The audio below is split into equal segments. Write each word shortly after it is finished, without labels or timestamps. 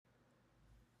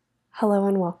Hello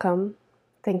and welcome.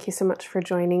 Thank you so much for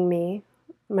joining me.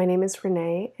 My name is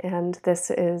Renee, and this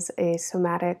is a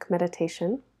somatic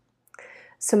meditation.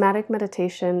 Somatic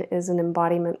meditation is an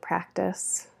embodiment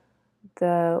practice.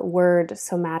 The word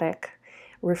somatic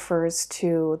refers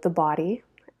to the body,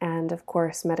 and of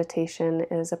course, meditation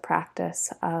is a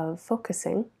practice of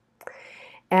focusing.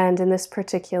 And in this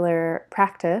particular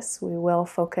practice, we will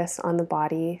focus on the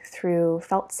body through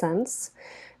felt sense,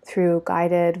 through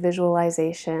guided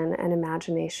visualization and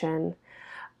imagination.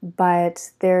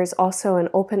 But there's also an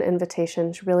open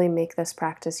invitation to really make this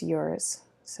practice yours.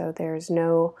 So there's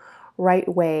no right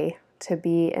way to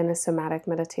be in a somatic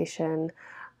meditation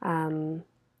from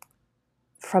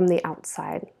the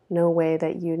outside. No way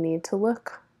that you need to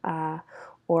look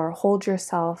or hold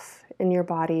yourself in your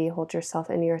body, hold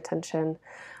yourself in your attention.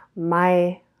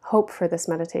 My hope for this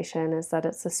meditation is that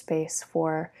it's a space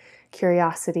for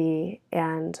curiosity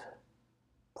and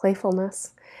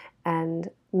playfulness and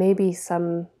maybe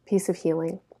some piece of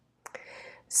healing.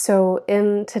 So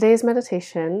in today's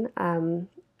meditation,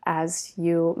 as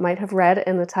you might have read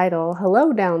in the title,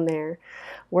 hello down there,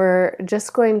 we're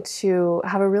just going to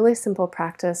have a really simple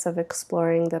practice of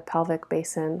exploring the pelvic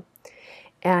basin.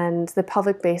 And the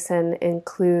pelvic basin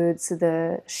includes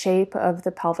the shape of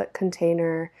the pelvic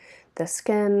container, the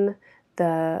skin,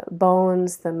 the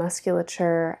bones, the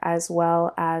musculature, as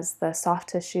well as the soft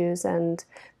tissues and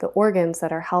the organs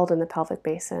that are held in the pelvic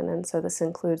basin. And so this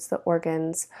includes the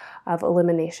organs of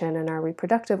elimination and our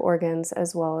reproductive organs,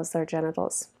 as well as their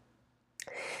genitals.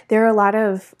 There are a lot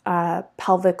of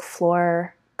pelvic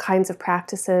floor kinds of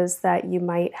practices that you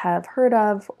might have heard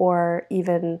of or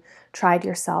even tried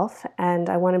yourself. And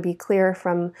I want to be clear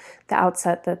from the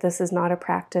outset that this is not a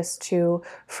practice to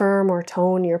firm or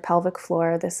tone your pelvic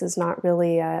floor. This is not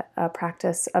really a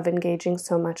practice of engaging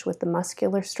so much with the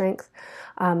muscular strength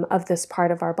of this part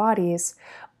of our bodies,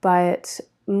 but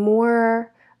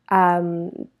more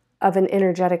of an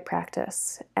energetic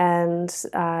practice. And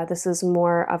this is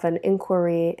more of an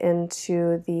inquiry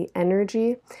into the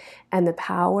energy and the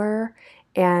power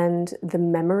and the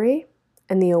memory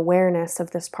and the awareness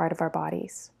of this part of our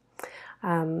bodies.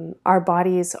 Our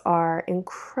bodies are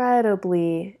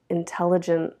incredibly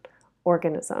intelligent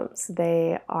organisms.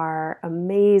 They are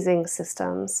amazing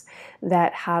systems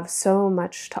that have so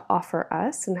much to offer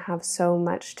us and have so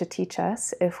much to teach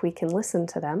us if we can listen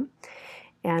to them.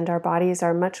 And our bodies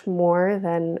are much more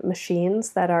than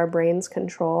machines that our brains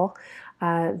control.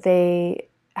 They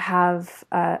have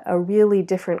a really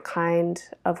different kind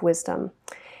of wisdom.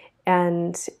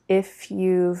 And if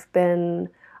you've been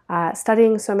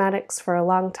studying somatics for a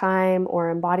long time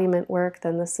or embodiment work,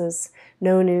 then this is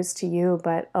no news to you.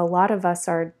 But a lot of us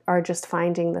are just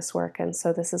finding this work. And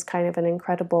so this is kind of an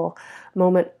incredible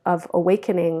moment of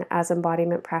awakening as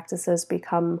embodiment practices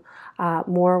become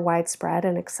more widespread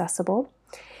and accessible.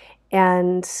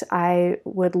 And I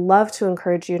would love to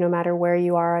encourage you, no matter where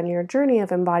you are on your journey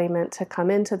of embodiment, to come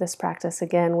into this practice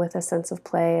again with a sense of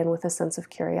play and with a sense of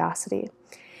curiosity.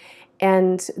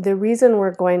 And the reason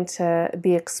we're going to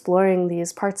be exploring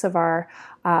these parts of our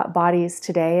bodies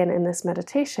today and in this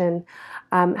meditation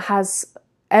has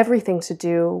everything to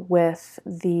do with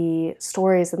the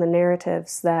stories and the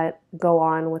narratives that go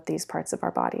on with these parts of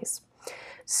our bodies.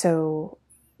 So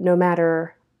no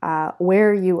matter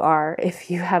where you are, if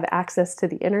you have access to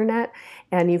the internet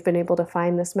and you've been able to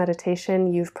find this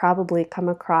meditation, you've probably come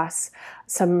across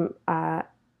some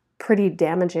pretty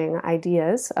damaging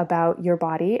ideas about your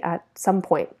body at some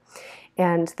point.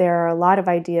 And there are a lot of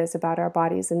ideas about our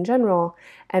bodies in general,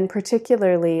 and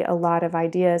particularly a lot of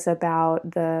ideas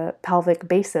about the pelvic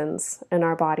basins in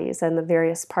our bodies and the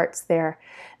various parts there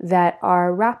that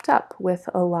are wrapped up with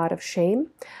a lot of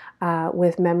shame,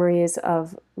 with memories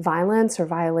of violence or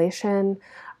violation,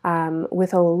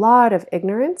 with a lot of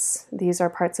ignorance. These are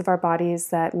parts of our bodies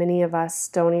that many of us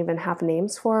don't even have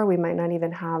names for. We might not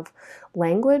even have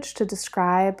language to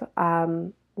describe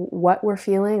what we're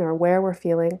feeling or where we're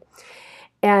feeling.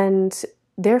 And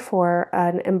therefore,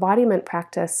 an embodiment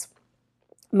practice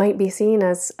might be seen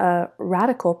as a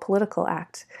radical political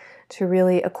act to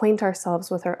really acquaint ourselves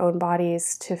with our own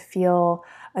bodies, to feel,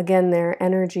 again, their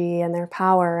energy and their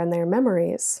power and their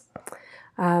memories.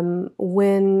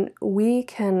 When we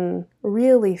can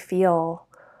really feel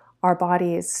our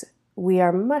bodies, we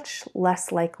are much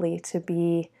less likely to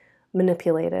be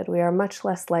manipulated. We are much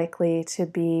less likely to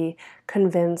be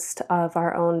convinced of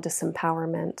our own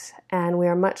disempowerment, and we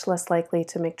are much less likely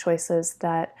to make choices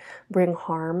that bring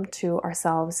harm to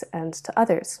ourselves and to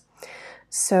others.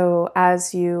 So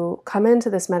as you come into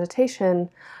this meditation,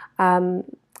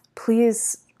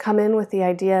 please come in with the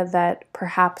idea that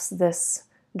perhaps this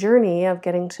journey of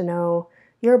getting to know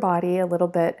your body a little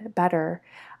bit better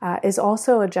is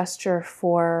also a gesture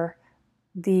for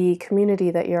the community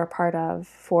that you're a part of,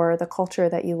 for the culture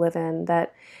that you live in,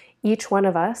 that each one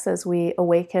of us, as we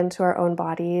awaken to our own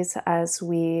bodies, as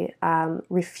we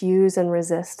refuse and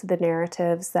resist the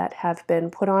narratives that have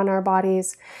been put on our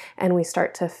bodies, and we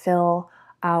start to fill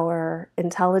our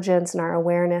intelligence and our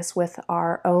awareness with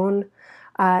our own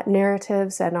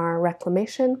narratives and our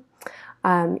reclamation,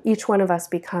 each one of us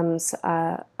becomes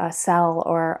a cell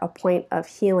or a point of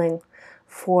healing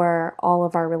for all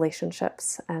of our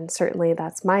relationships. And certainly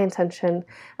that's my intention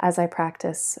as I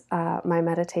practice my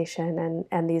meditation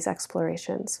and these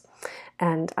explorations.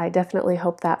 And I definitely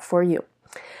hope that for you.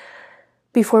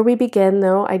 Before we begin,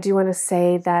 though, I do want to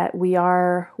say that we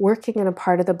are working in a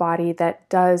part of the body that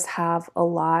does have a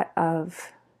lot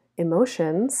of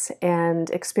emotions and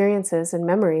experiences and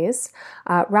memories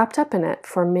wrapped up in it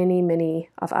for many, many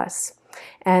of us.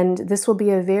 And this will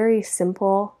be a very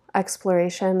simple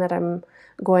exploration that I'm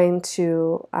going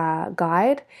to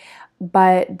guide,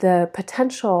 but the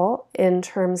potential in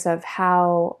terms of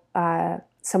how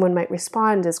someone might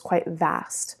respond is quite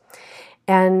vast.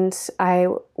 And I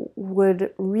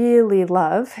would really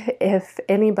love if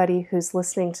anybody who's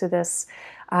listening to this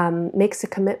makes a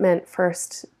commitment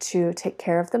first to take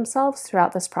care of themselves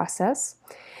throughout this process.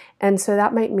 And so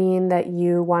that might mean that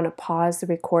you want to pause the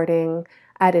recording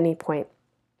at any point.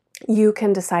 You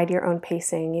can decide your own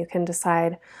pacing. You can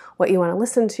decide what you want to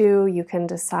listen to. You can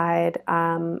decide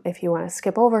if you want to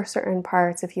skip over certain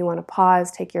parts, if you want to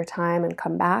pause, take your time and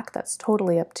come back. That's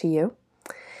totally up to you.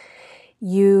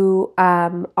 You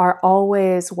are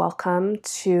always welcome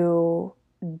to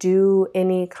do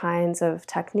any kinds of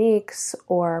techniques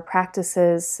or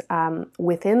practices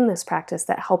within this practice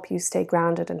that help you stay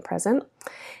grounded and present.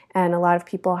 And a lot of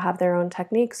people have their own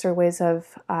techniques or ways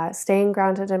of staying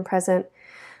grounded and present.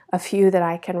 A few that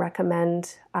I can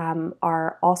recommend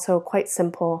are also quite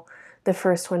simple. The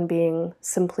first one being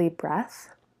simply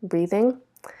breathing.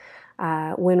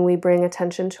 When we bring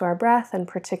attention to our breath, and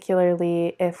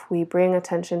particularly if we bring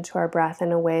attention to our breath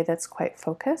in a way that's quite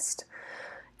focused.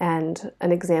 And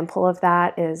an example of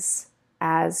that is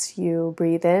as you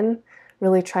breathe in,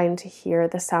 really trying to hear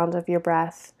the sound of your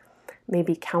breath,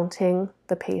 maybe counting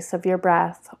the pace of your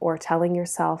breath or telling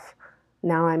yourself,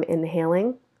 now I'm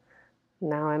inhaling,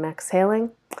 now I'm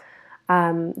exhaling.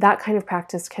 That kind of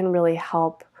practice can really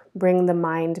help bring the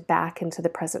mind back into the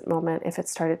present moment if it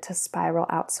started to spiral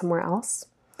out somewhere else.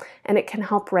 And it can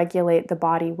help regulate the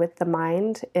body with the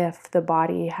mind if the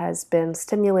body has been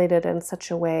stimulated in such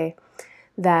a way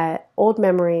that old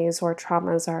memories or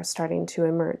traumas are starting to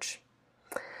emerge.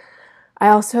 I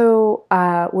also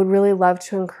would really love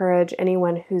to encourage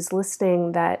anyone who's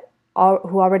listening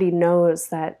who already knows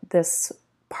that this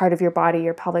part of your body,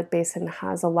 your pelvic basin,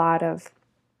 has a lot of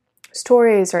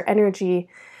stories or energy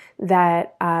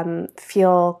that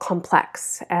feel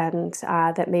complex and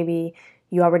that maybe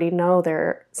you already know there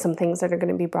are some things that are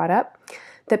going to be brought up,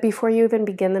 that before you even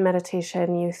begin the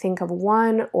meditation, you think of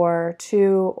one or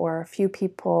two or a few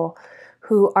people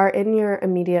who are in your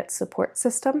immediate support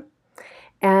system,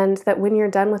 and that when you're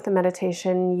done with the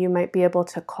meditation, you might be able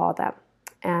to call them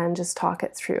and just talk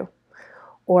it through.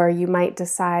 Or you might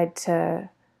decide to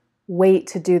wait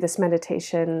to do this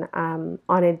meditation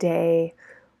on a day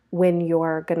when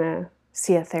you're going to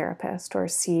see a therapist or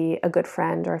see a good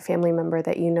friend or a family member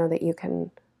that you know that you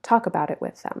can talk about it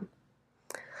with them.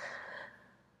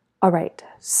 All right,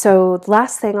 so the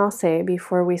last thing I'll say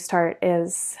before we start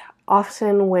is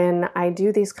often when I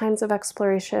do these kinds of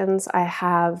explorations, I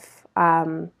have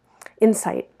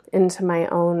insight into my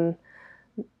own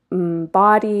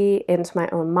body, into my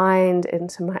own mind,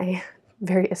 into my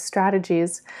various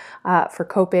strategies for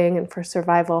coping and for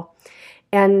survival.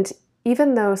 And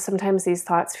even though sometimes these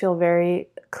thoughts feel very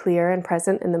clear and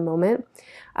present in the moment,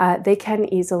 they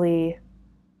can easily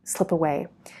slip away.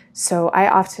 So I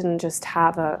often just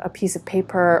have a piece of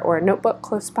paper or a notebook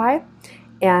close by,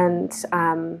 and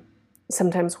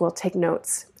sometimes we'll take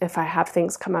notes if I have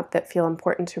things come up that feel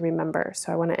important to remember.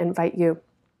 So I want to invite you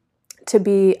to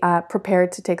be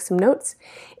prepared to take some notes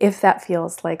if that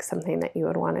feels like something that you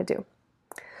would want to do.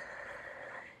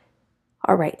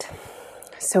 All right,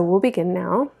 so we'll begin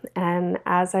now. And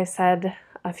as I said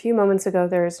a few moments ago,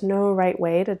 there's no right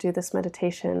way to do this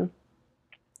meditation.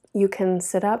 You can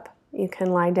sit up, you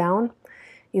can lie down,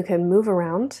 you can move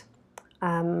around.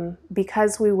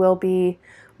 Because we will be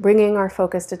bringing our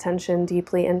focused attention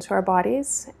deeply into our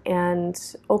bodies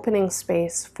and opening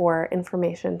space for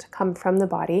information to come from the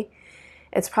body,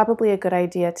 it's probably a good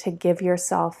idea to give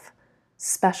yourself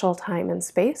special time and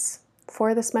space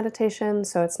for this meditation.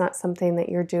 So it's not something that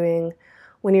you're doing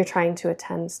when you're trying to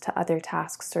attend to other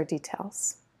tasks or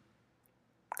details.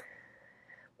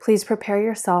 Please prepare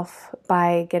yourself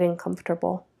by getting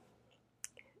comfortable,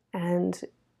 and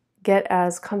get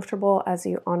as comfortable as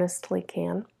you honestly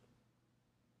can.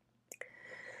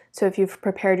 So if you've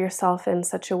prepared yourself in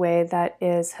such a way that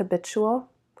is habitual,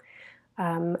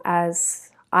 as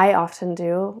I often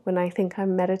do when I think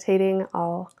I'm meditating,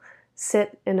 I'll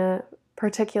sit in a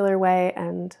particular way,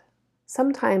 and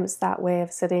sometimes that way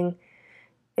of sitting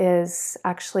is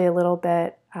actually a little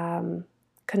bit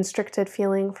constricted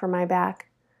feeling for my back.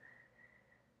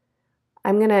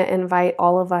 I'm going to invite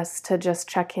all of us to just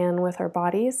check in with our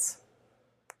bodies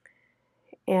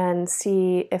and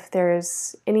see if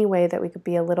there's any way that we could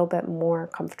be a little bit more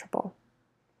comfortable.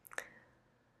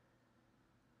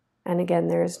 And again,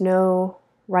 there's no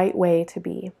right way to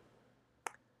be.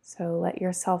 So let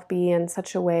yourself be in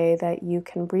such a way that you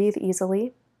can breathe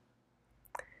easily,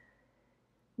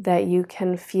 that you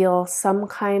can feel some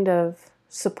kind of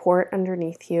support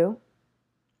underneath you,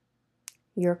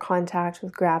 your contact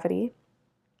with gravity.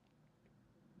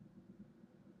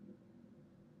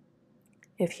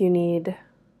 If you need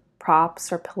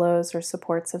props or pillows or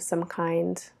supports of some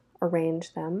kind,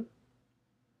 arrange them.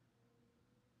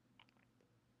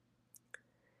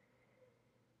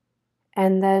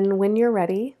 And then when you're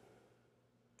ready,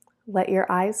 let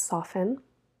your eyes soften.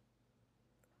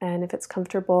 And if it's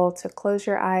comfortable to close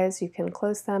your eyes, you can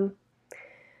close them.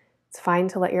 It's fine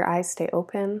to let your eyes stay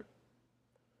open.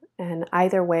 And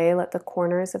either way, let the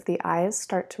corners of the eyes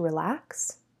start to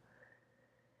relax.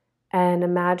 And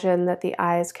imagine that the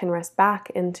eyes can rest back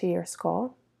into your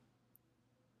skull.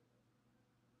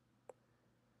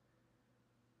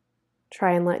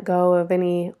 Try and let go of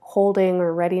any holding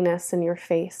or readiness in your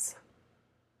face.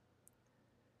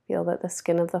 Feel that the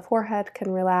skin of the forehead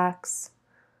can relax.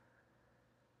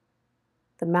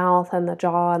 The mouth and the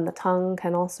jaw and the tongue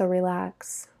can also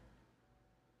relax.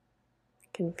 You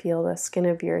can feel the skin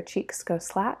of your cheeks go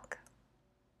slack.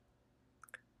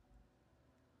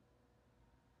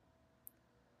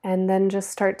 And then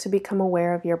just start to become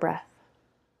aware of your breath.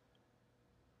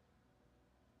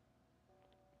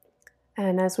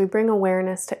 And as we bring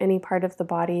awareness to any part of the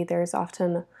body, there's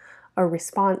often a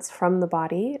response from the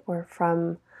body or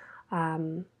from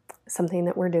something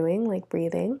that we're doing, like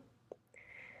breathing.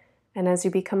 And as you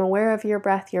become aware of your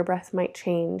breath might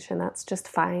change, and that's just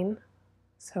fine.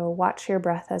 So watch your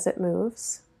breath as it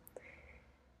moves.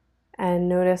 And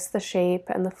notice the shape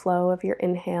and the flow of your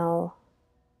inhale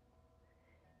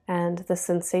and the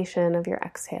sensation of your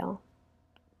exhale.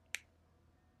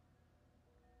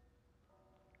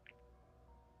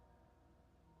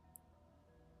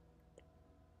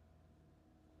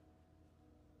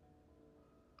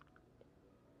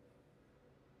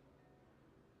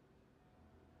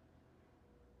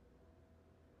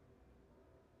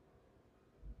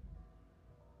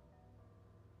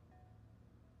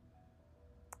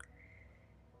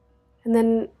 And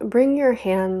then bring your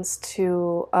hands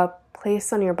to a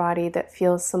place on your body that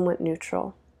feels somewhat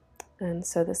neutral. And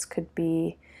so this could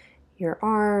be your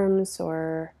arms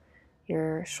or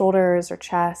your shoulders or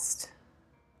chest,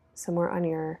 somewhere on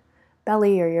your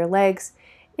belly or your legs,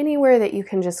 anywhere that you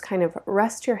can just kind of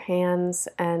rest your hands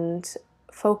and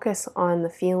focus on the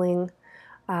feeling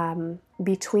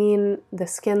between the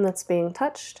skin that's being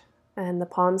touched and the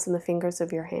palms and the fingers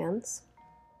of your hands.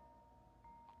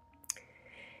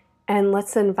 And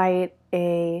let's invite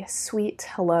a sweet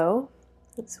hello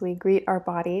as we greet our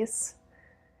bodies.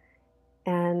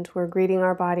 And we're greeting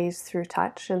our bodies through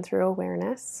touch and through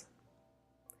awareness.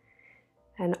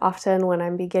 And often when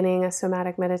I'm beginning a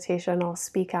somatic meditation, I'll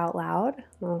speak out loud.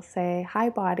 And I'll say, "Hi,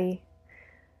 body.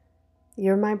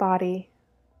 You're my body.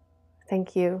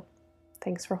 Thank you.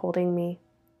 Thanks for holding me."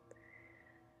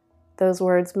 Those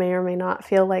words may or may not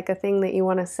feel like a thing that you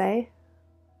want to say.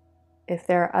 If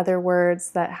there are other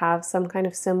words that have some kind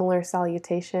of similar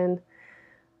salutation,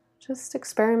 just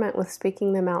experiment with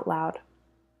speaking them out loud.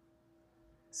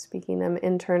 Speaking them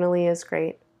internally is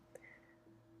great.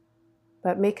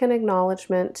 But make an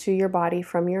acknowledgement to your body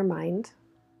from your mind.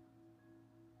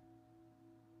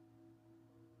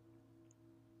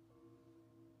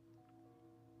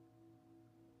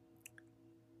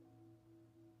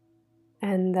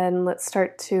 And then let's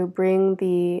start to bring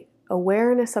the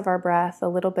awareness of our breath a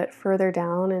little bit further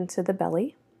down into the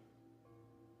belly.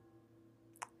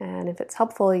 And if it's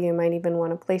helpful, you might even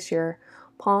want to place your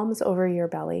palms over your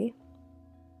belly.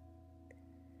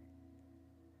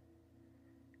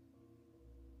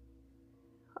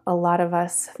 A lot of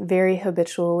us very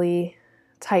habitually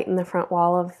tighten the front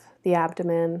wall of the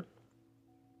abdomen.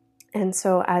 And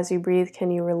so as you breathe, can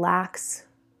you relax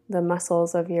the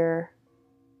muscles of your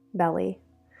belly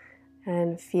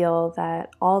And feel that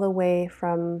all the way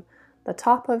from the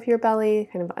top of your belly,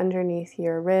 kind of underneath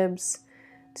your ribs,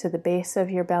 to the base of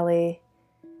your belly,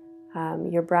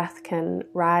 your breath can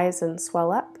rise and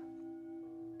swell up.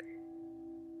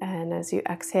 And as you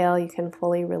exhale, you can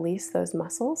fully release those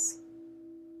muscles.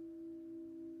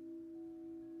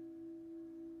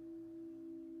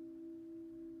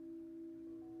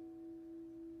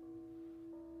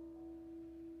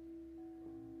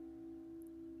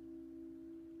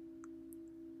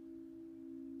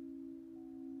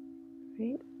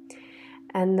 Right.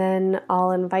 And then I'll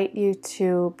invite you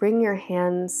to bring your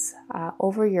hands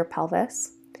over your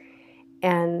pelvis,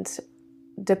 and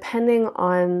depending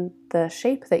on the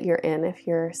shape that you're in, if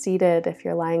you're seated, if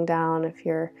you're lying down, if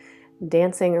you're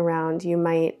dancing around, you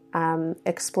might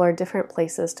explore different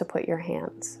places to put your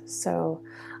hands. So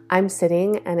I'm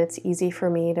sitting, and it's easy for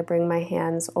me to bring my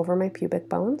hands over my pubic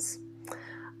bones.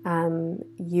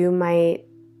 You might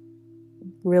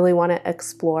really want to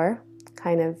explore,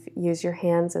 kind of use your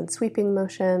hands in sweeping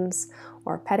motions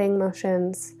or petting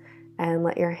motions, and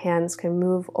let your hands can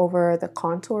move over the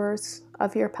contours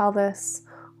of your pelvis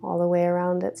all the way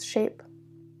around its shape.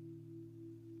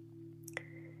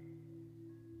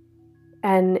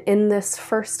 And in this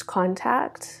first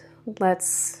contact,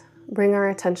 let's bring our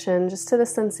attention just to the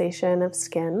sensation of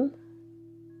skin.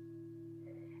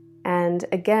 And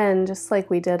again, just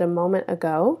like we did a moment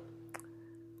ago,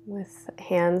 with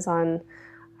hands on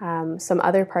some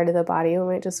other part of the body, we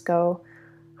might just go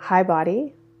high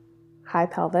body, high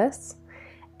pelvis.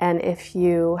 And if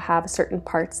you have certain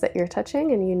parts that you're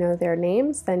touching and you know their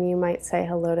names, then you might say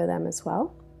hello to them as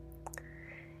well.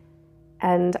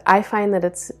 And I find that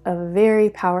it's a very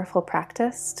powerful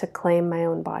practice to claim my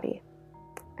own body.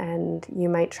 And you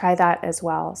might try that as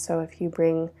well. So if you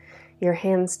bring your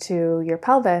hands to your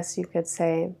pelvis, you could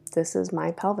say, "This is my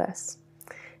pelvis."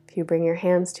 If you bring your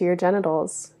hands to your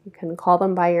genitals, you can call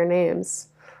them by your names.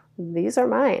 "These are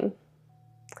mine."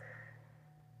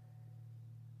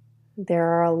 There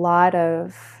are a lot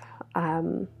of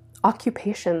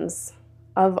occupations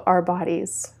of our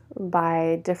bodies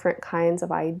by different kinds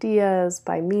of ideas,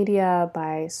 by media,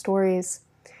 by stories.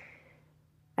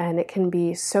 And it can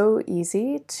be so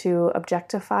easy to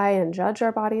objectify and judge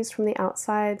our bodies from the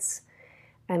outsides.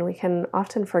 And we can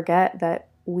often forget that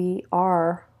we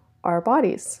are our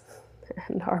bodies,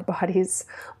 and our bodies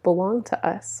belong to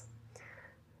us.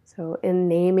 So in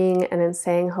naming and in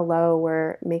saying hello,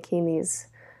 we're making these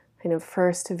kind of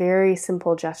first very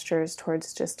simple gestures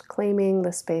towards just claiming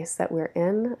the space that we're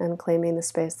in and claiming the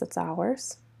space that's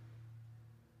ours.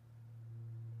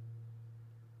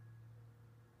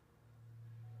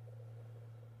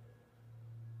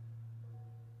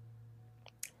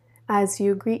 As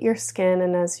you greet your skin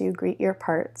and as you greet your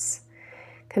parts,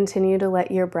 continue to let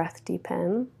your breath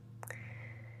deepen.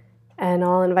 And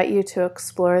I'll invite you to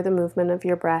explore the movement of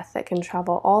your breath that can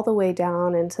travel all the way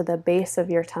down into the base of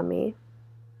your tummy.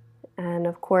 And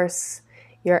of course,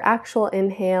 your actual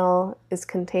inhale is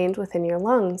contained within your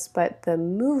lungs, but the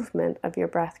movement of your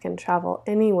breath can travel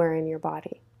anywhere in your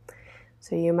body.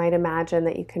 So you might imagine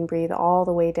that you can breathe all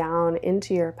the way down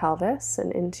into your pelvis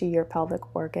and into your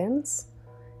pelvic organs.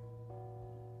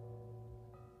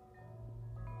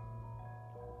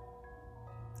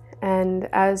 And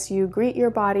as you greet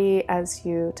your body, as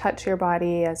you touch your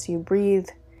body, as you breathe,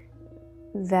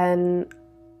 then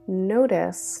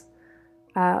notice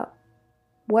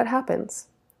what happens,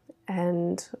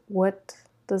 and what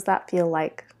does that feel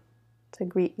like to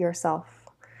greet yourself,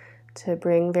 to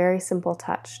bring very simple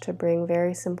touch, to bring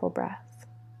very simple breath.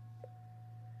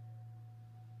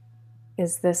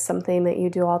 Is this something that you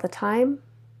do all the time?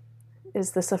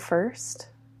 Is this a first?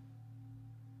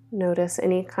 Notice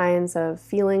any kinds of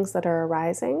feelings that are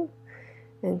arising,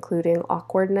 including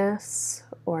awkwardness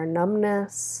or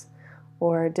numbness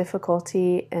or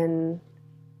difficulty in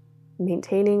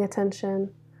maintaining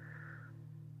attention,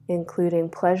 including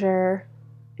pleasure,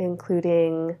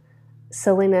 including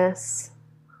silliness.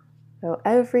 So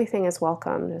everything is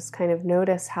welcome. Just kind of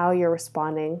notice how you're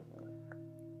responding.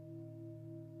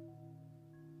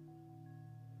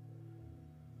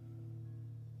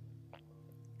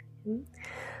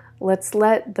 Let's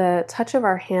let the touch of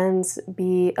our hands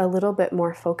be a little bit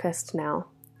more focused now.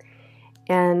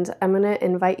 And I'm going to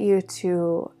invite you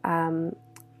to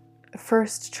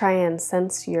first try and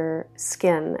sense your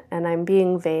skin. And I'm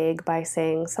being vague by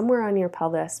saying somewhere on your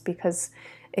pelvis, because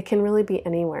it can really be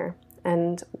anywhere.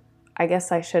 And I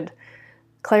guess I should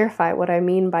clarify what I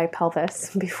mean by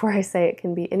pelvis before I say it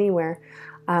can be anywhere.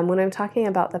 When I'm talking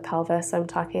about the pelvis, I'm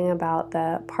talking about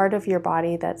the part of your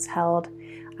body that's held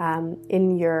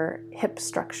in your hip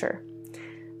structure.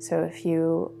 So if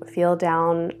you feel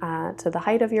down to the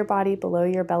height of your body, below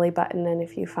your belly button, and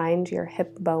if you find your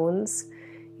hip bones,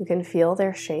 you can feel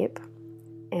their shape.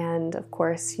 And of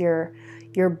course, your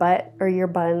butt or your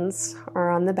buns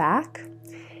are on the back.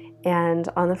 And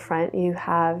on the front, you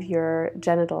have your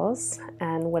genitals,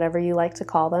 and whatever you like to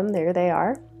call them, there they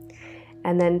are.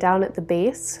 And then down at the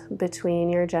base, between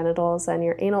your genitals and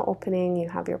your anal opening, you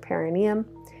have your perineum.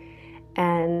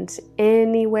 And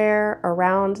anywhere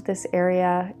around this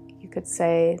area, you could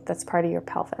say that's part of your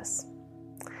pelvis.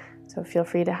 So feel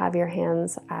free to have your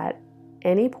hands at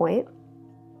any point.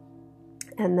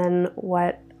 And then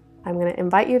what I'm going to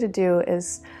invite you to do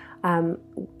is,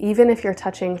 even if you're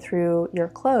touching through your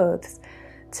clothes,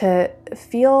 to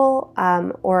feel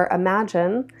or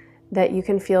imagine that you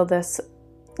can feel this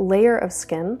layer of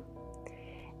skin,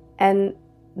 and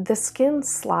the skin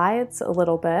slides a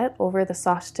little bit over the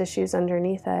soft tissues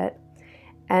underneath it,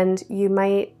 and you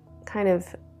might kind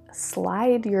of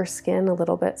slide your skin a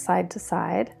little bit side to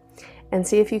side and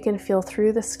see if you can feel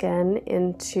through the skin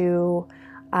into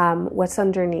what's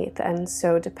underneath. And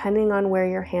so depending on where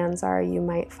your hands are, you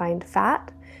might find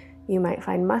fat, you might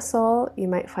find muscle, you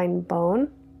might find bone.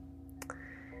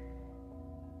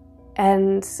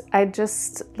 And I'd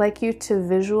just like you to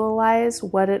visualize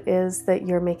what it is that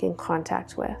you're making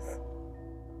contact with.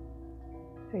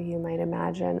 So you might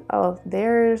imagine, oh,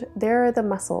 there are the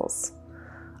muscles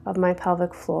of my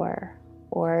pelvic floor,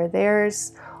 or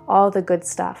there's all the good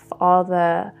stuff, all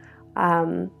the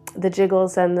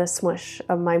jiggles and the smush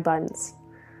of my buns.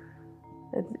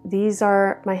 These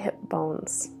are my hip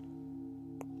bones.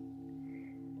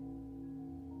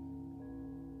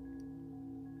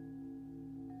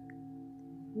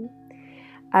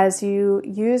 As you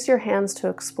use your hands to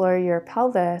explore your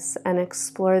pelvis and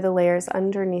explore the layers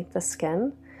underneath the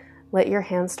skin, let your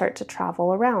hands start to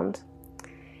travel around.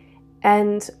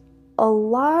 And a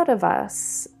lot of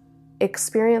us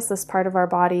experience this part of our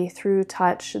body through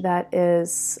touch that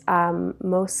is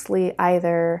mostly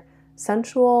either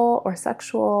sensual or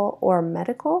sexual or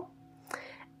medical.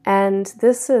 And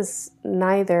this is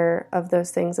neither of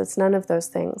those things. It's none of those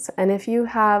things. And if you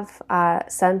have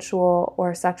sensual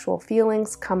or sexual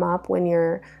feelings come up when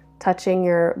you're touching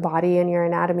your body and your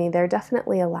anatomy, they're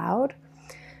definitely allowed.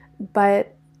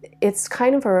 But it's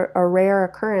kind of a rare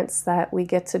occurrence that we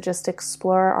get to just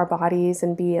explore our bodies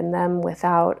and be in them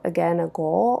without, again, a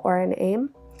goal or an aim.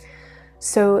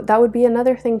 So that would be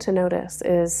another thing to notice,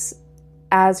 is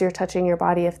as you're touching your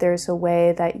body, if there's a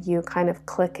way that you kind of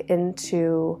click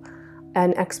into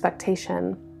an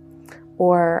expectation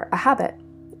or a habit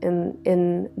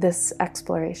in this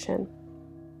exploration.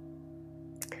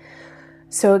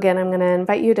 So again, I'm going to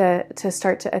invite you to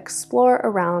start to explore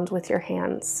around with your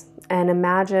hands and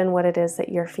imagine what it is that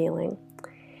you're feeling.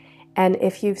 And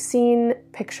if you've seen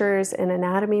pictures in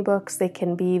anatomy books, they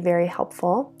can be very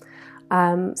helpful.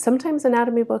 Sometimes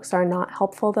anatomy books are not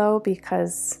helpful though,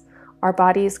 because our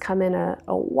bodies come in a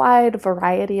wide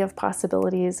variety of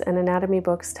possibilities, and anatomy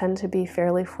books tend to be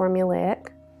fairly formulaic.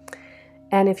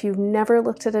 And if you've never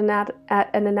looked at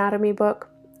an anatomy book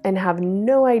and have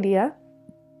no idea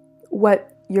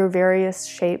what your various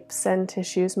shapes and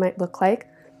tissues might look like,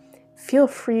 feel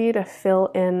free to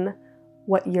fill in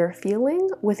what you're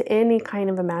feeling with any kind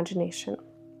of imagination,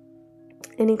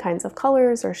 any kinds of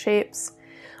colors or shapes.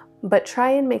 But try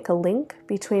and make a link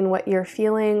between what you're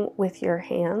feeling with your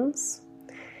hands,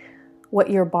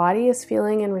 what your body is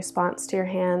feeling in response to your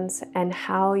hands, and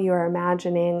how you're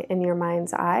imagining in your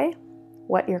mind's eye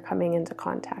what you're coming into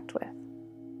contact with.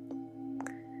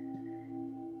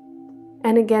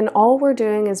 And again, all we're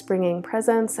doing is bringing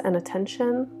presence and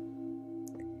attention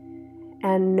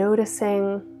and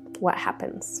noticing what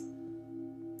happens.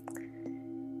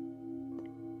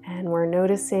 And we're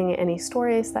noticing any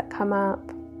stories that come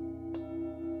up.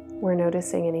 We're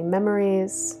noticing any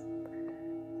memories.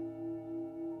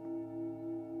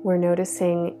 We're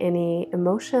noticing any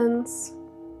emotions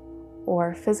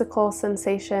or physical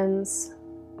sensations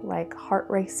like heart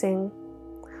racing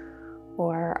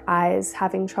or eyes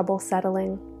having trouble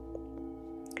settling.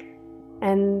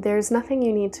 And there's nothing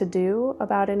you need to do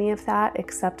about any of that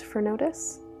except for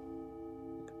notice.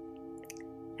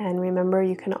 And remember,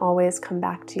 you can always come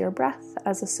back to your breath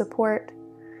as a support.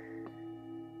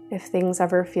 If things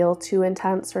ever feel too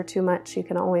intense or too much, you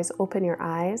can always open your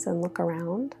eyes and look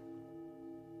around.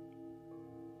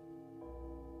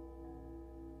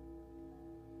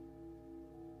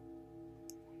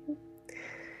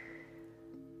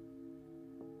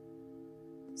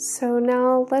 So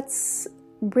now let's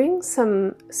bring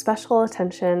some special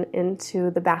attention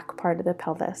into the back part of the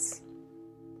pelvis.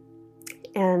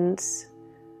 And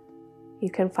you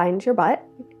can find your butt.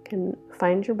 You can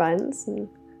find your buns and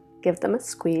give them a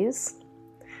squeeze.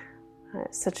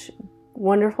 Such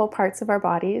wonderful parts of our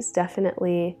bodies,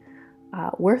 definitely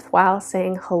worthwhile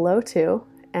saying hello to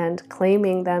and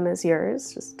claiming them as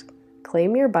yours. Just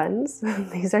claim your buns.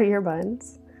 These are your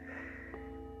buns.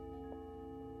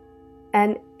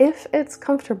 And if it's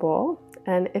comfortable,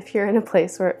 and if you're in a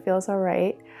place where it feels all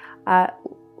right,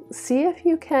 see if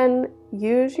you can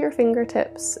use your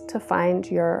fingertips to find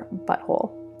your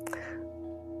butthole.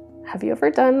 Have you ever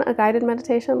done a guided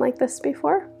meditation like this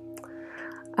before?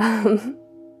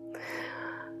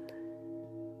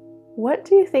 What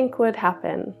do you think would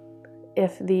happen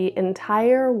if the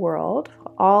entire world,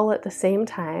 all at the same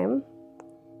time,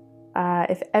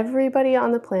 if everybody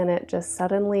on the planet just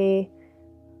suddenly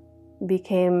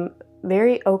became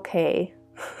very okay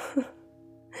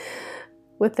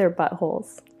with their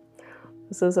buttholes?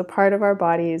 This is a part of our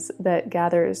bodies that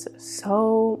gathers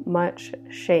so much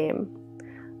shame.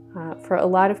 For a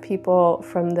lot of people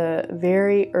from the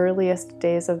very earliest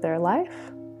days of their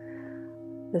life,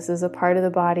 this is a part of the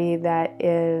body that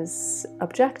is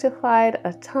objectified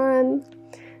a ton.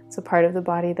 It's a part of the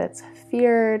body that's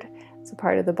feared. It's a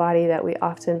part of the body that we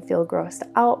often feel grossed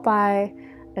out by.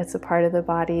 It's a part of the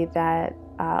body that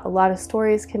a lot of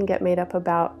stories can get made up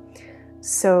about.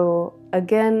 So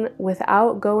again,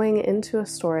 without going into a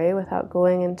story, without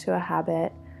going into a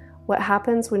habit, what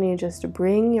happens when you just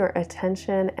bring your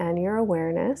attention and your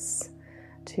awareness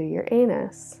to your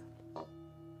anus?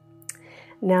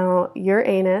 Now, your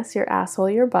anus, your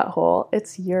asshole, your butthole,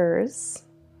 it's yours.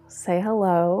 Say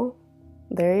hello.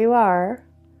 There you are.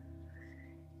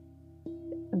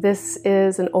 This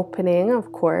is an opening,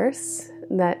 of course,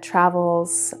 that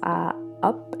travels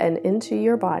up and into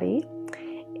your body.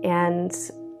 And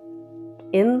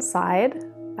inside,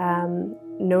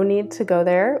 no need to go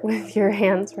there with your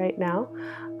hands right now,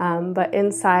 but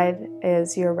inside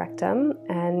is your rectum,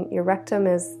 and your rectum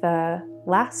is the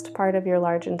last part of your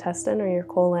large intestine or your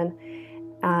colon,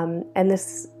 and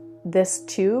this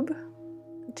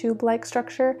tube-like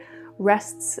structure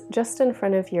rests just in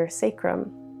front of your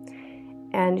sacrum.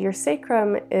 And your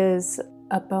sacrum is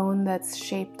a bone that's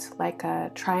shaped like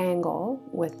a triangle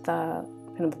with the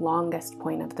kind of longest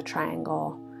point of the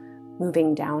triangle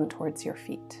moving down towards your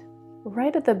feet,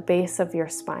 right at the base of your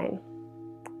spine.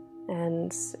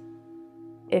 And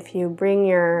if you bring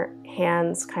your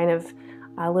hands kind of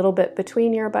a little bit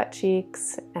between your butt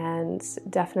cheeks and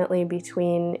definitely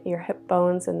between your hip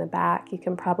bones and the back, you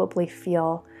can probably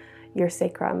feel your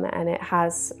sacrum, and it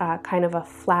has kind of a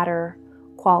flatter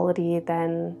quality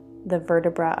than the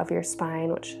vertebra of your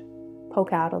spine, which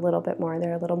poke out a little bit more.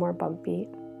 They're a little more bumpy.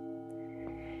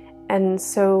 And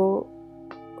so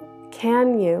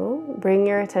can you bring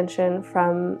your attention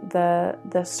from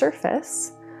the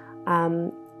surface,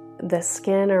 the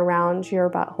skin around your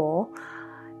butthole?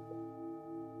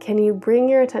 Can you bring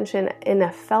your attention in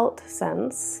a felt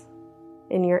sense,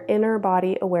 in your inner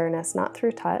body awareness, not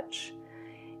through touch,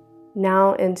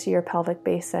 now into your pelvic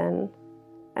basin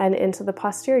and into the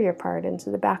posterior part, into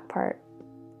the back part?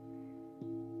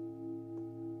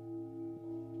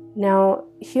 Now,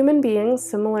 human beings,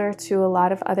 similar to a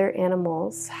lot of other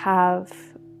animals, have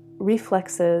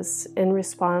reflexes in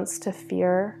response to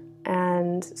fear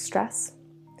and stress.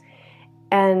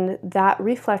 And that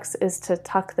reflex is to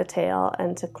tuck the tail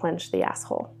and to clench the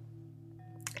asshole.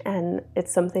 And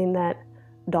it's something that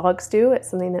dogs do, it's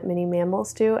something that many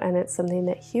mammals do, and it's something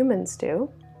that humans do.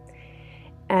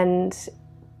 And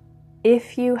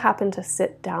if you happen to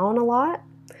sit down a lot,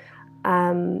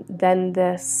 then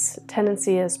this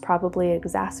tendency is probably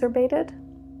exacerbated.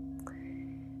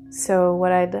 So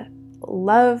what I'd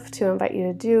love to invite you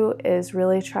to do is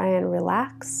really try and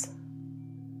relax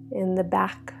in the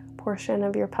back portion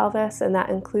of your pelvis, and that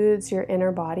includes your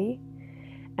inner body,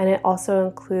 and it also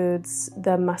includes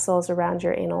the muscles around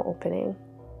your anal opening.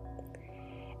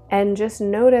 And just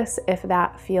notice if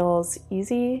that feels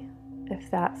easy, if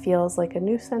that feels like a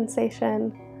new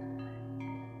sensation.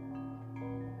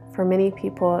 For many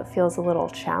people, it feels a little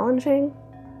challenging.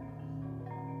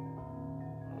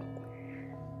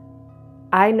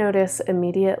 I notice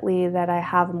immediately that I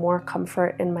have more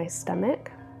comfort in my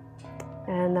stomach,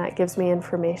 and that gives me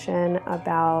information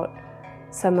about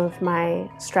some of my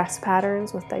stress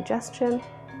patterns with digestion.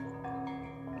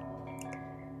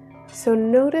 So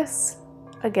notice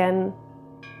again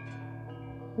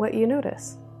what you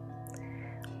notice.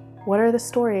 What are the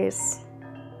stories?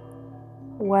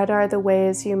 What are the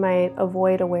ways you might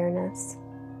avoid awareness?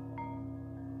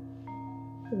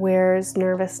 Where's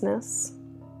nervousness?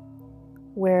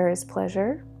 Where is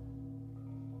pleasure?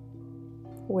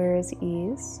 Where is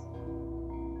ease?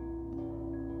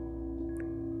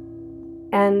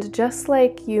 And just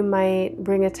like you might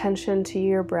bring attention to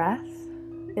your breath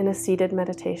in a seated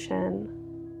meditation,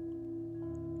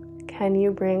 can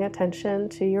you bring attention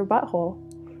to your butthole?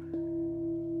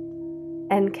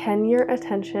 And can your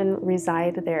attention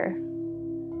reside there?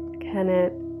 Can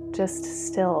it just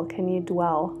still? Can you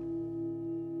dwell?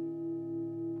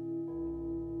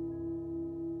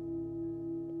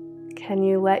 Can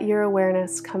you let your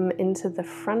awareness come into the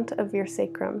front of your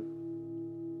sacrum?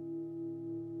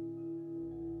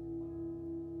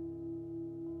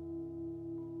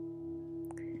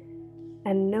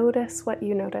 And notice what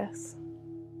you notice.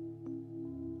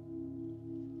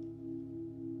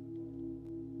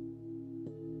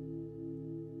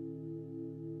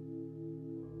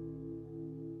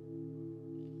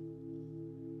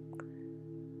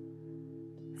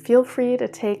 Feel free to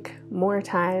take more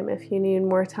time. If you need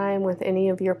more time with any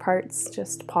of your parts,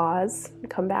 just pause,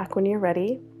 come back when you're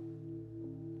ready.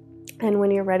 And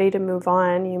when you're ready to move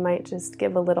on, you might just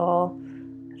give a little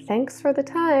thanks for the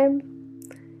time,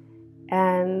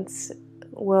 and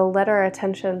we'll let our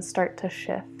attention start to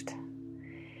shift.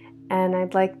 And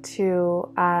I'd like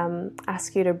to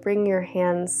ask you to bring your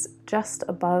hands just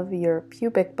above your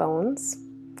pubic bones.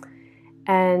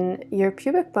 And your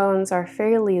pubic bones are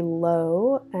fairly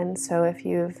low, and so if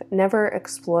you've never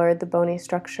explored the bony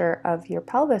structure of your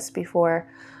pelvis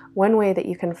before, one way that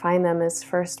you can find them is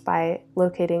first by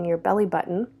locating your belly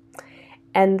button,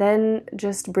 and then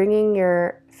just bringing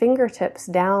your fingertips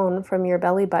down from your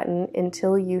belly button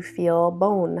until you feel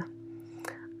bone.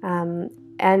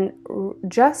 And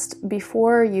just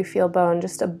before you feel bone,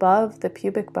 just above the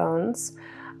pubic bones,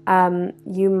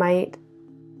 you might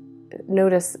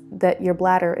notice that your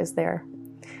bladder is there.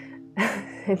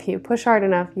 If you push hard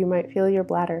enough, you might feel your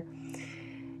bladder.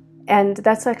 And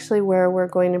that's actually where we're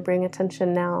going to bring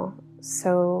attention now.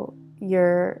 So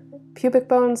your pubic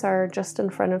bones are just in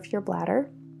front of your bladder.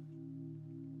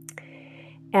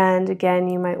 And again,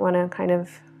 you might want to kind of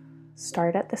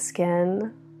start at the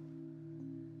skin,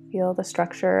 feel the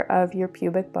structure of your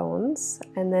pubic bones,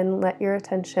 and then let your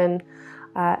attention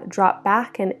drop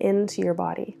back and into your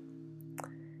body.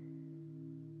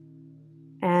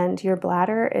 And your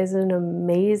bladder is an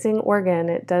amazing organ.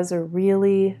 It does a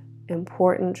really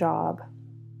important job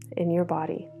in your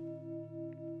body.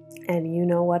 And you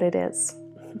know what it is.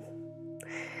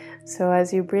 So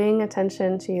as you bring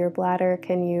attention to your bladder,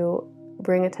 can you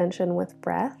bring attention with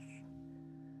breath?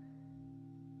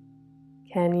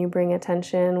 Can you bring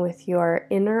attention with your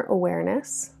inner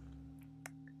awareness?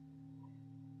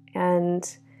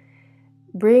 And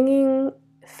bringing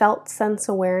felt sense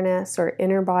awareness or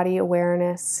inner body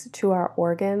awareness to our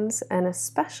organs, and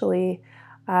especially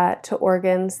to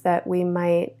organs that we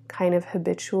might kind of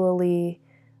habitually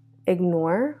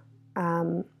ignore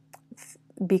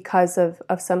because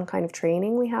of some kind of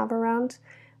training we have around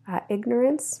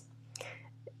ignorance.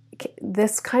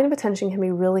 This kind of attention can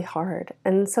be really hard,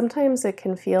 and sometimes it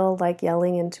can feel like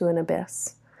yelling into an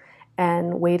abyss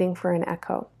and waiting for an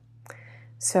echo.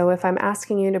 So if I'm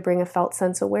asking you to bring a felt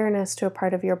sense awareness to a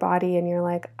part of your body and you're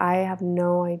like, I have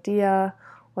no idea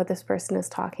what this person is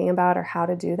talking about or how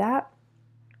to do that,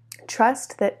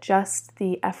 trust that just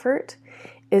the effort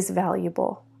is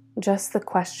valuable. Just the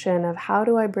question of how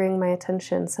do I bring my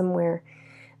attention somewhere,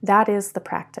 that is the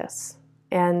practice.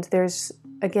 And there's,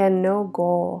 again, no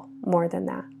goal more than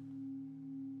that.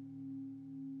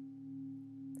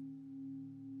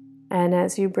 And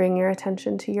as you bring your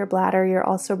attention to your bladder, you're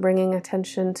also bringing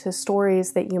attention to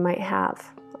stories that you might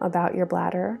have about your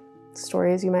bladder,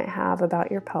 stories you might have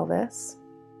about your pelvis.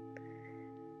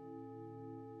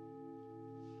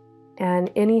 And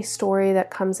any story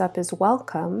that comes up is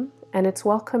welcome, and it's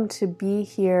welcome to be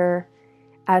here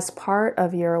as part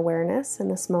of your awareness in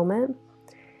this moment.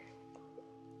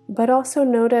 But also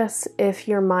notice if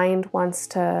your mind wants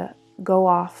to go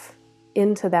off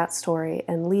into that story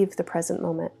and leave the present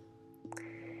moment.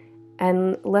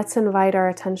 And let's invite our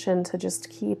attention to just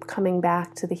keep coming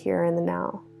back to the here and the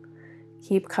now.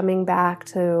 Keep coming back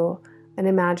to an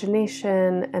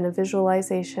imagination and a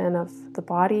visualization of the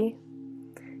body.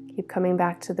 Keep coming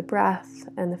back to the breath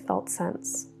and the felt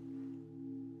sense.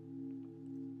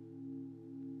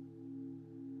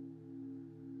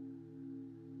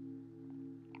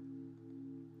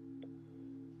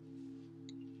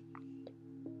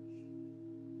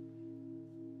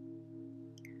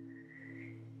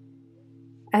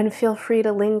 And feel free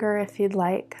to linger if you'd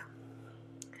like.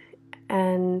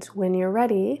 And when you're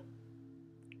ready,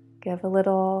 give a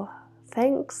little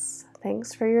thanks.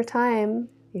 Thanks for your time.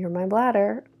 You're my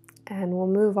bladder. And we'll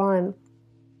move on.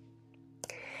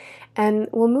 And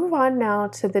we'll move on now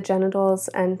to the genitals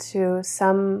and to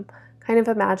some kind of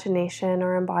imagination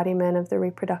or embodiment of the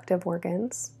reproductive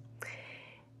organs.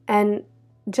 And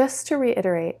just to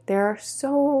reiterate, there are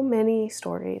so many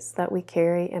stories that we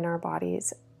carry in our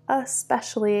bodies,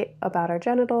 especially about our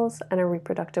genitals and our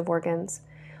reproductive organs.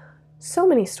 So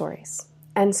many stories.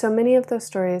 And so many of those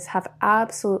stories have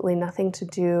absolutely nothing to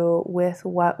do with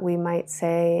what we might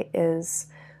say is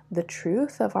the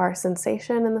truth of our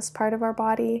sensation in this part of our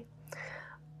body.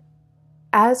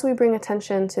 As we bring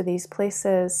attention to these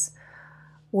places,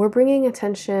 we're bringing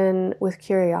attention with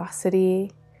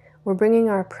curiosity, we're bringing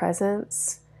our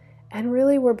presence, and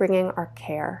really we're bringing our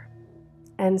care.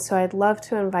 And so I'd love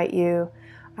to invite you,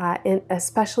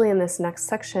 especially in this next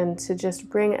section, to just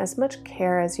bring as much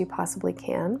care as you possibly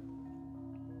can.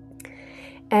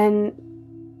 And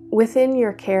within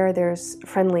your care, there's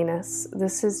friendliness.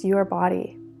 This is your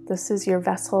body. This is your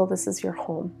vessel. This is your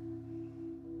home.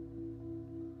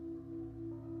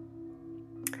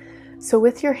 So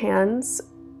with your hands,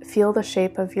 feel the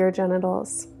shape of your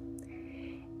genitals.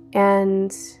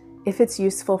 And if it's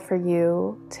useful for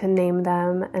you to name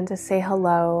them and to say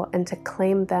hello and to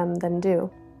claim them, then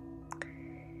do.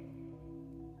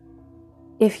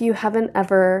 If you haven't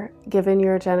ever given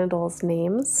your genitals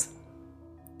names,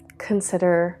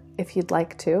 consider if you'd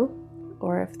like to,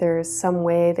 or if there's some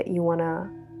way that you want to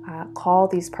call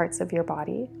these parts of your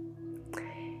body.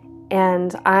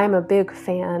 And I'm a big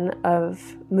fan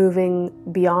of moving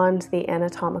beyond the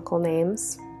anatomical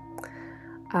names.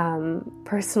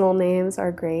 Personal names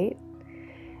are great,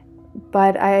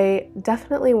 but I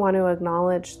definitely want to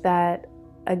acknowledge that,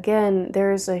 again,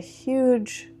 there's a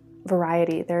huge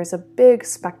variety. There's a big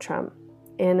spectrum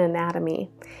in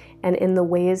anatomy and in the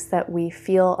ways that we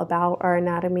feel about our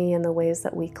anatomy and the ways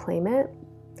that we claim it.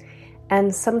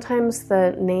 And sometimes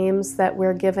the names that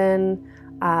we're given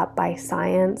by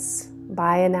science,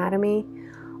 by anatomy,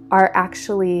 are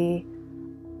actually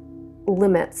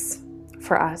limits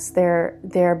for us.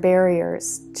 They're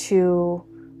barriers to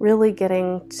really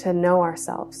getting to know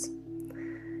ourselves.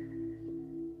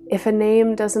 If a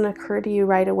name doesn't occur to you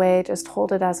right away, just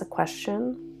hold it as a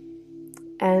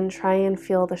question and try and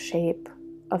feel the shape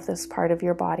of this part of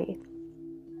your body.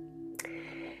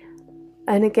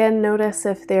 And again, notice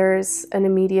if there's an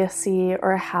immediacy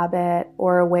or a habit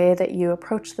or a way that you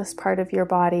approach this part of your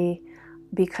body,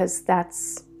 because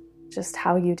that's just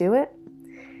how you do it.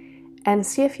 And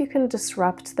see if you can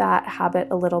disrupt that habit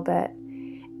a little bit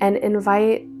and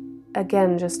invite,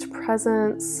 again, just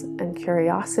presence and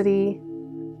curiosity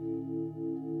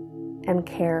and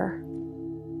care.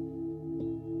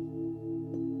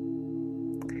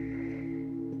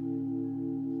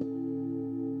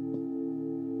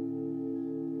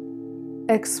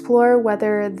 Explore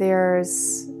whether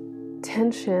there's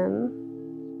tension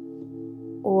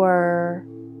or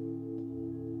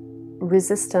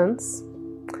resistance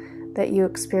that you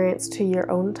experience to your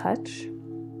own touch.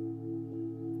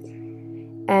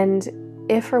 And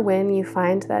if or when you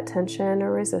find that tension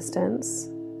or resistance,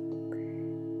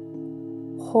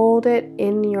 hold it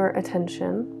in your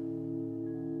attention.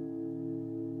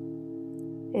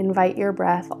 Invite your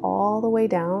breath all the way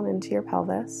down into your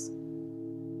pelvis.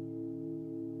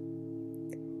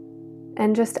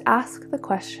 And just ask the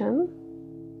question,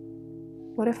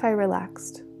 what if I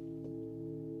relaxed?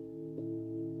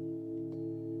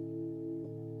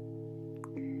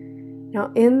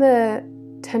 Now, in the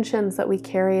tensions that we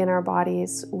carry in our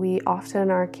bodies, we often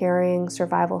are carrying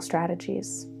survival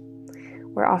strategies.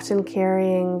 We're often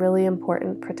carrying really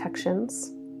important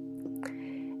protections.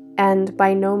 And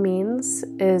by no means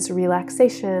is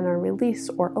relaxation or release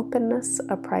or openness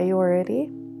a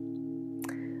priority.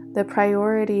 The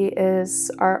priority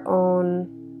is our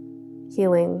own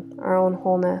healing, our own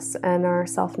wholeness, and our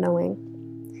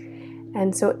self-knowing.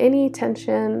 And so any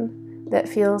tension that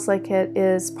feels like it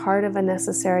is part of a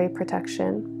necessary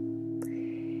protection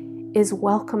is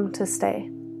welcome to stay.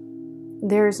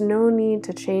 There's no need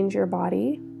to change your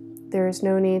body. There's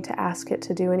no need to ask it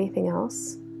to do anything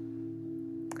else.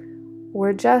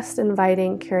 We're just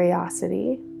inviting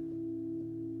curiosity.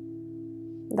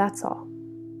 That's all.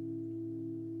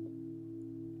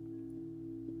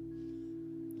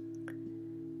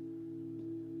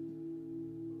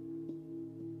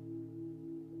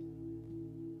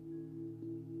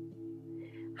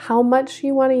 How much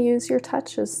you want to use your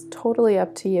touch is totally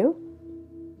up to you.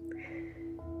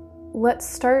 Let's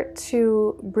start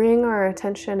to bring our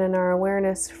attention and our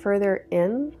awareness further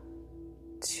in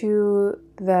to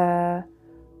the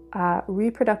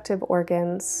reproductive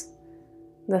organs,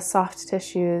 the soft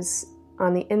tissues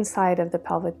on the inside of the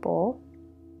pelvic bowl.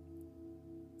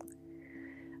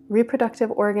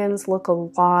 Reproductive organs look a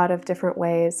lot of different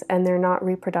ways, and they're not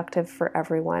reproductive for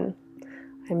everyone.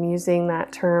 I'm using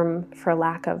that term for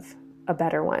lack of a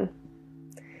better one.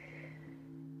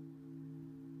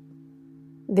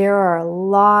 There are a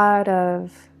lot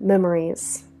of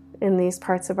memories in these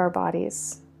parts of our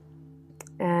bodies,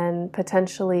 and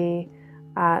potentially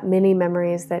many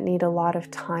memories that need a lot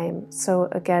of time. So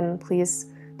again, please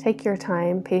take your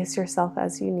time, pace yourself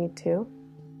as you need to.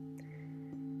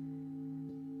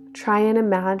 Try and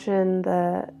imagine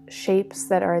the shapes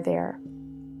that are there.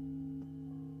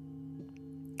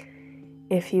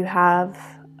 If you have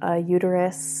a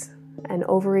uterus and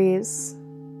ovaries,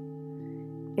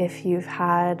 if you've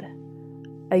had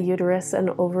a uterus and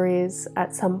ovaries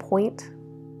at some point,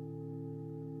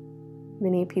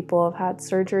 many people have had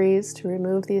surgeries to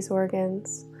remove these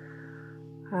organs.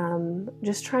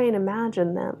 Just try and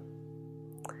imagine them.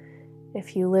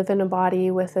 If you live in a body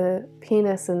with a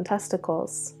penis and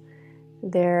testicles,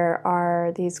 there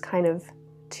are these kind of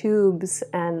tubes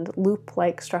and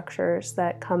loop-like structures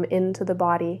that come into the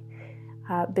body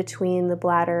between the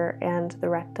bladder and the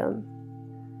rectum.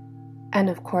 And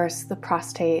of course, the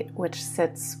prostate, which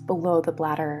sits below the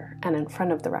bladder and in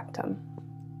front of the rectum.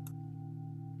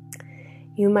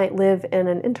 You might live in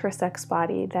an intersex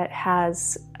body that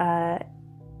has a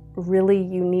really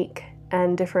unique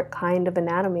and different kind of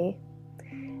anatomy,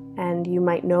 and you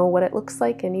might know what it looks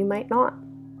like and you might not.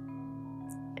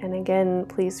 And again,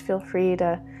 please feel free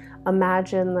to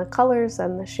imagine the colors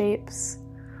and the shapes.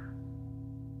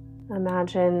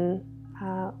 Imagine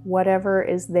whatever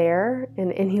is there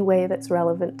in any way that's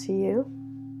relevant to you.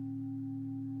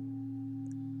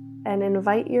 And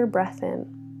invite your breath in.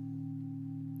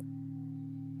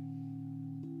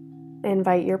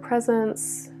 Invite your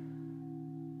presence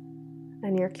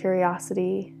and your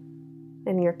curiosity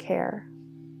and your care.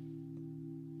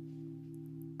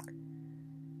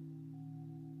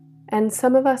 And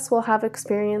some of us will have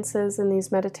experiences in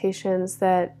these meditations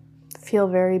that feel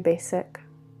very basic.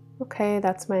 Okay,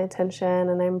 that's my attention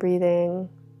and I'm breathing.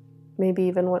 Maybe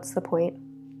even what's the point?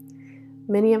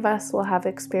 Many of us will have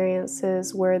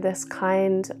experiences where this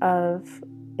kind of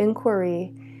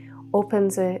inquiry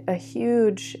opens a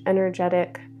huge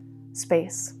energetic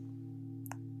space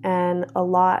and a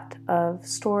lot of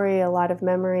story, a lot of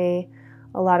memory,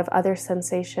 a lot of other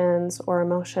sensations or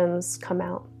emotions come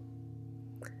out.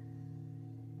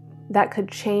 That could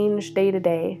change day to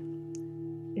day.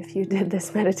 If you did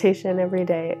this meditation every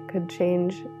day, it could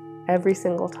change every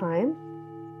single time.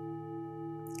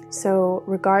 So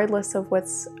regardless of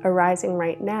what's arising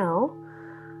right now,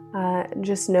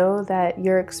 just know that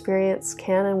your experience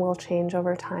can and will change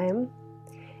over time,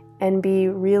 and be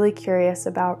really curious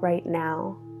about right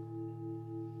now.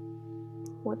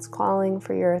 What's calling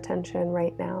for your attention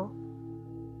right now?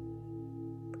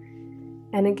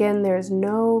 And again, there's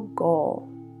no goal.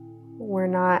 We're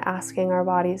not asking our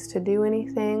bodies to do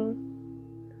anything.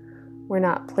 We're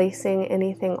not placing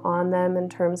anything on them in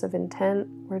terms of intent.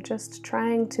 We're just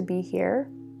trying to be here,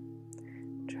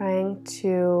 trying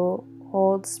to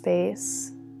hold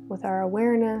space with our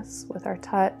awareness, with our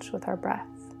touch, with our breath.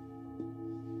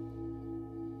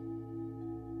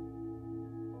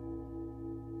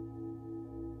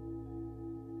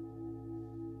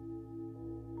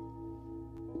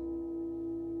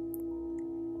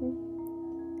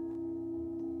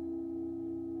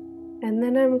 And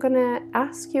then I'm going to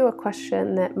ask you a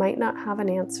question that might not have an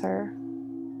answer,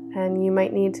 and you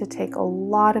might need to take a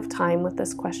lot of time with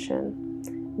this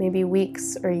question, maybe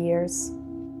weeks or years.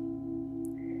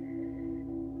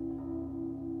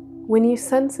 When you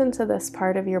sense into this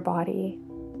part of your body,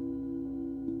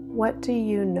 what do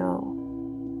you know?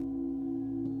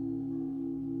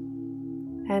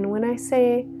 And when I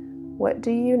say, what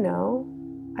do you know,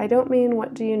 I don't mean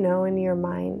what do you know in your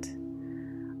mind,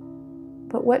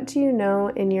 but what do you know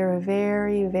in your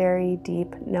very, very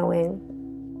deep knowing?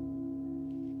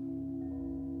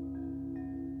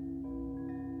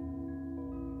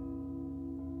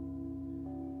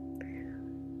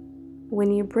 When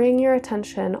you bring your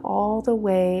attention all the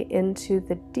way into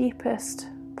the deepest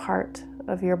part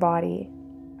of your body,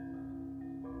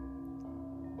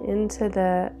 into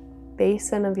the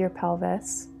basin of your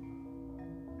pelvis,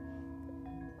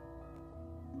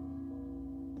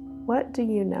 what do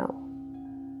you know?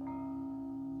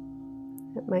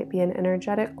 It might be an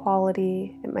energetic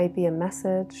quality, it might be a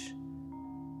message,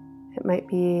 it might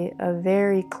be a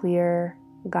very clear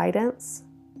guidance.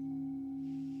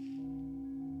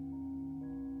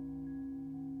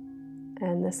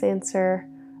 And this answer,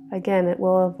 again, it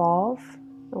will evolve,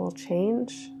 it will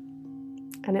change,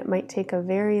 and it might take a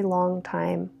very long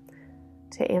time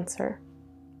to answer.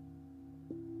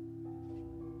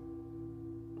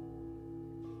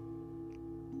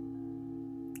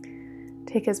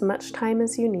 Take as much time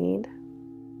as you need.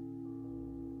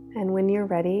 And when you're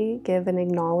ready, give an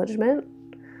acknowledgement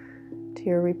to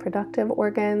your reproductive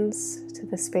organs, to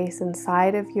the space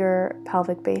inside of your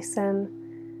pelvic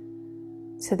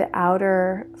basin, to the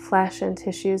outer flesh and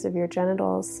tissues of your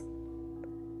genitals,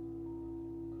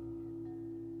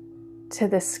 to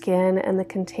the skin and the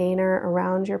container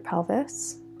around your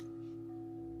pelvis,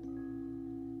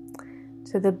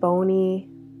 to the bony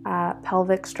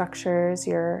pelvic structures,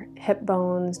 your hip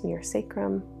bones and your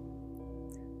sacrum,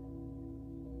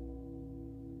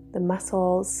 the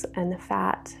muscles and the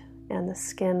fat and the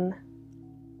skin.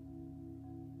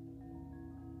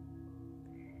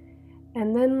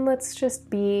 And then let's just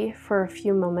be for a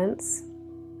few moments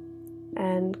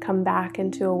and come back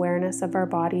into awareness of our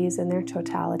bodies in their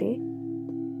totality.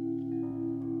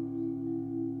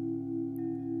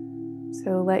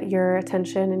 So let your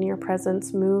attention and your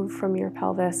presence move from your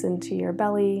pelvis into your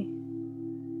belly,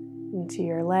 into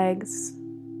your legs,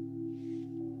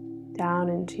 down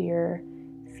into your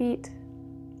feet,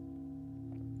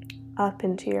 up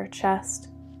into your chest,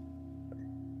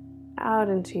 out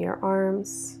into your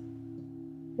arms,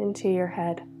 into your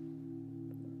head.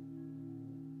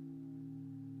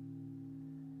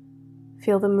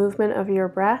 Feel the movement of your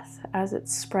breath as it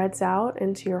spreads out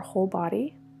into your whole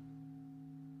body.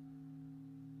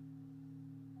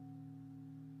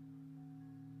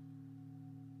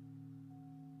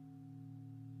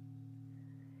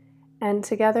 And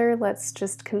together, let's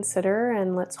just consider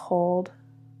and let's hold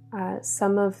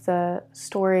some of the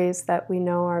stories that we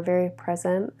know are very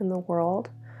present in the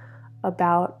world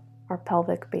about our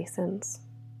pelvic basins.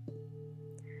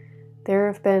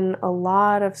 There have been a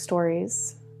lot of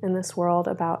stories in this world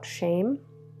about shame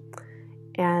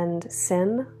and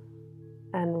sin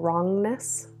and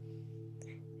wrongness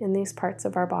in these parts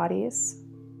of our bodies.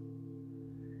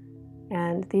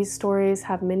 And these stories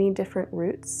have many different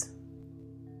roots.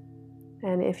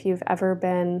 And if you've ever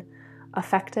been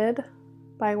affected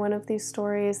by one of these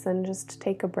stories, then just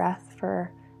take a breath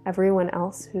for everyone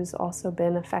else who's also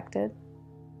been affected.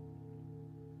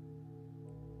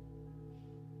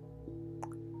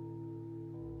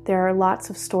 There are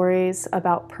lots of stories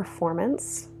about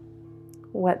performance,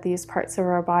 what these parts of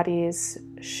our bodies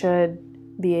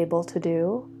should be able to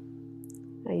do.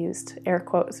 I used air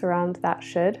quotes around that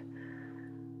should.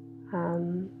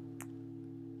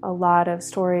 A lot of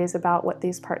stories about what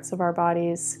these parts of our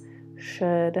bodies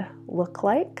should look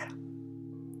like.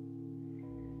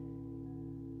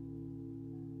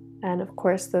 And of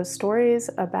course, those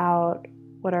stories about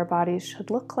what our bodies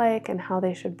should look like and how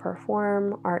they should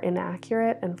perform are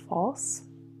inaccurate and false.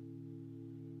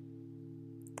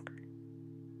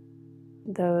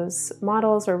 Those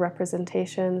models or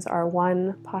representations are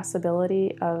one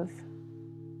possibility of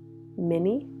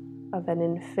many, of an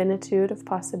infinitude of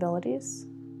possibilities.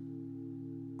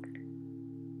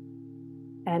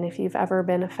 And if you've ever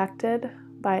been affected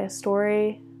by a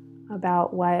story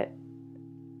about what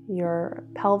your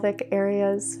pelvic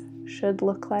areas should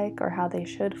look like or how they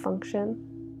should function,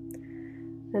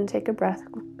 then take a breath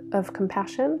of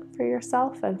compassion for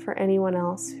yourself and for anyone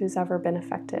else who's ever been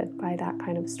affected by that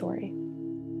kind of story.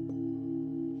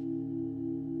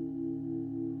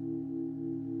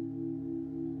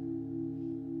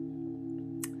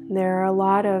 There are a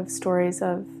lot of stories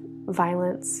of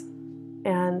violence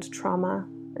and trauma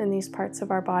in these parts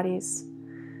of our bodies,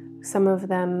 some of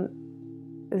them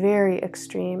very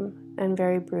extreme and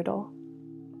very brutal.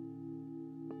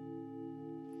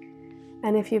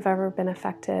 And if you've ever been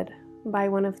affected by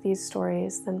one of these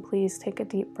stories, then please take a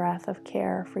deep breath of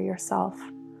care for yourself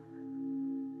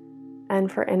and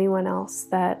for anyone else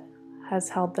that has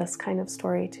held this kind of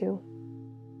story too.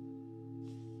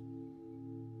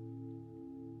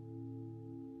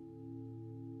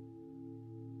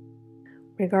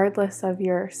 Regardless of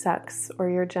your sex or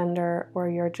your gender or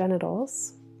your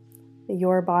genitals,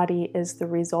 your body is the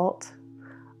result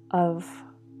of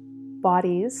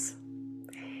bodies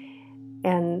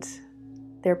and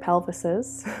their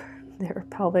pelvises, their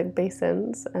pelvic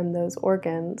basins, and those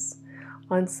organs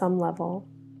on some level.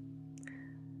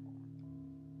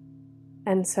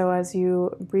 And so as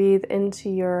you breathe into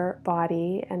your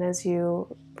body and as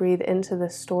you breathe into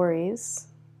the stories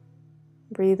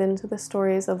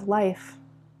of life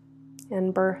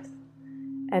and birth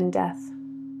and death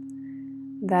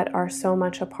that are so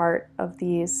much a part of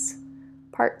these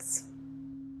parts.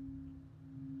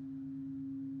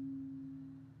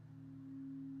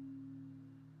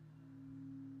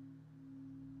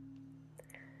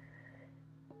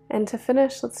 And to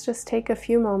finish, let's just take a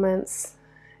few moments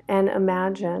and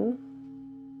imagine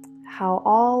how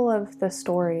all of the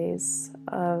stories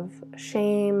of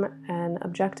shame and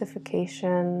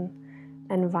objectification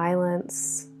and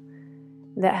violence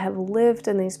that have lived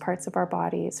in these parts of our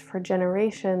bodies for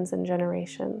generations and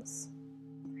generations.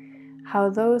 How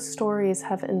those stories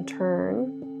have in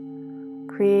turn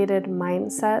created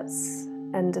mindsets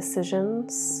and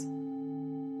decisions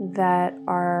that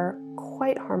are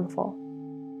quite harmful.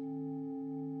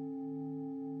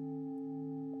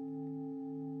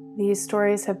 These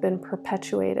stories have been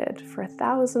perpetuated for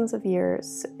thousands of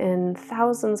years in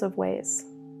thousands of ways.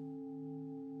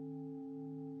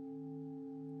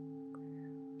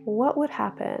 What would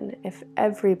happen if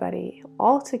everybody,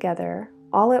 all together,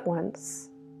 all at once,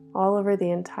 all over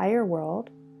the entire world,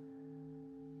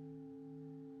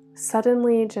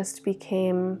 suddenly just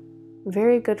became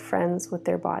very good friends with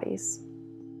their bodies,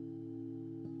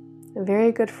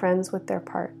 very good friends with their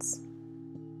parts?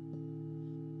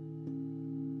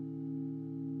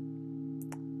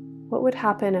 What would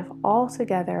happen if all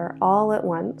together, all at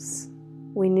once,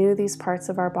 we knew these parts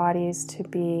of our bodies to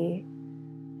be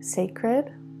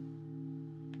sacred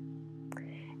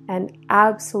and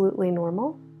absolutely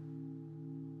normal,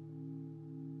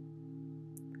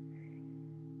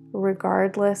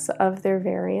 regardless of their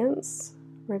variance,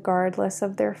 regardless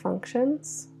of their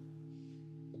functions,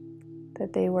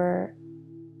 that they were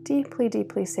deeply,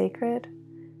 deeply sacred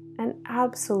and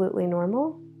absolutely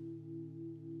normal?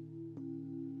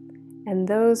 And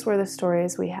those were the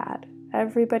stories we had.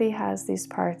 Everybody has these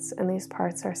parts, and these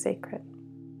parts are sacred.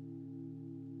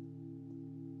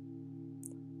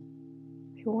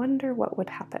 I wonder what would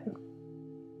happen.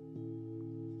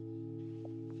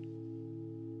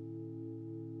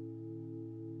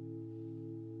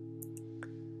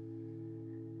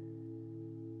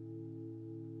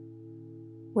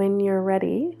 When you're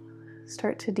ready,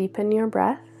 start to deepen your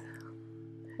breath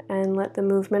and let the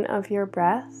movement of your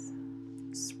breath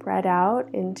spread out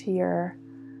into your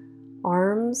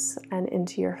arms and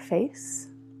into your face.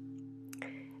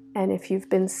 And if you've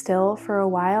been still for a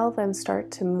while, then start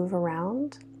to move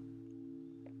around.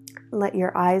 Let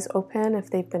your eyes open if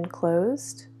they've been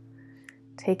closed.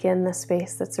 Take in the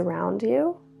space that's around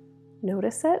you.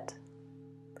 Notice it.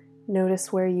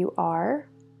 Notice where you are.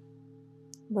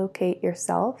 Locate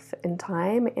yourself in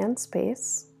time and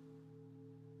space.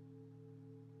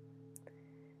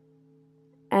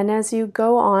 And as you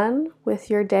go on with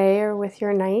your day or with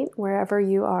your night, wherever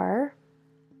you are,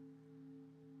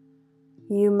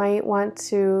 you might want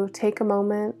to take a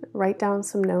moment, write down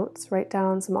some notes, write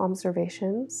down some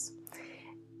observations.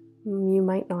 You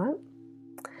might not.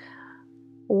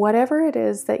 Whatever it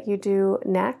is that you do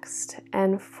next,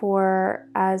 and for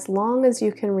as long as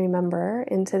you can remember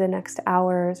into the next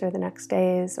hours or the next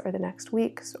days or the next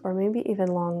weeks or maybe even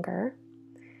longer,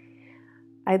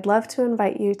 I'd love to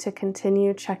invite you to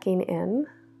continue checking in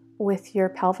with your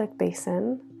pelvic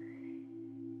basin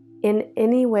in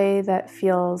any way that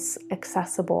feels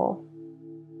accessible.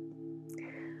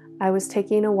 I was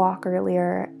taking a walk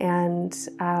earlier and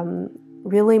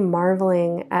really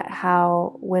marveling at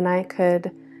how when I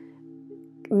could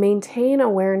maintain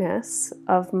awareness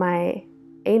of my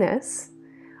anus,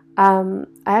 I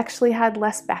actually had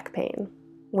less back pain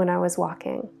when I was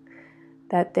walking.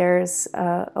 That there's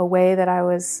a way that I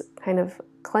was kind of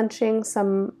clenching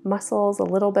some muscles a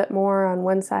little bit more on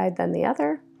one side than the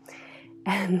other.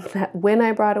 And that when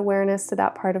I brought awareness to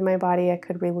that part of my body, I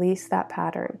could release that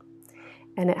pattern.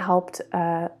 And it helped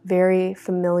a very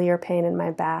familiar pain in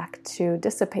my back to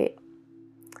dissipate.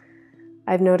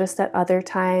 I've noticed at other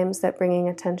times that bringing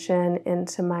attention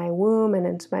into my womb and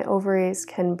into my ovaries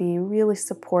can be really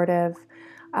supportive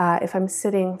if I'm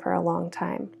sitting for a long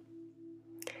time.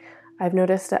 I've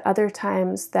noticed at other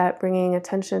times that bringing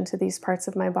attention to these parts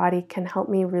of my body can help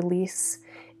me release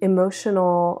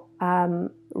emotional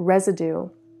residue.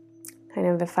 Kind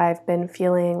of if I've been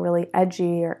feeling really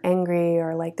edgy or angry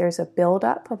or like there's a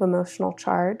buildup of emotional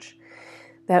charge,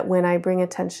 that when I bring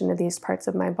attention to these parts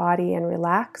of my body and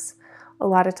relax, a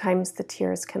lot of times the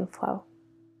tears can flow.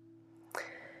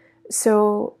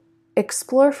 So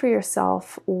explore for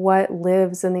yourself what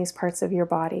lives in these parts of your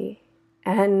body.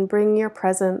 And bring your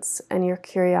presence and your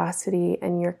curiosity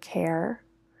and your care.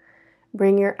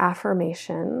 Bring your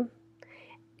affirmation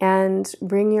and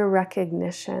bring your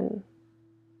recognition.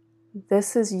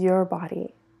 This is your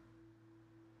body.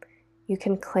 You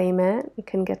can claim it, you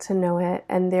can get to know it,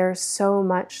 and there's so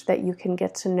much that you can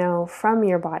get to know from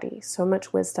your body, so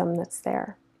much wisdom that's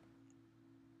there.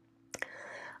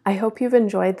 I hope you've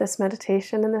enjoyed this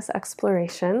meditation and this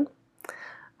exploration.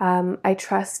 I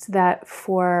trust that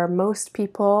for most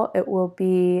people it will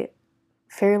be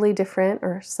fairly different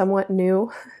or somewhat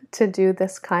new to do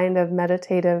this kind of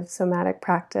meditative somatic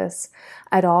practice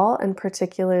at all, and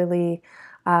particularly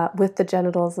with the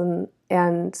genitals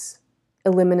and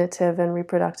eliminative and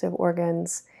reproductive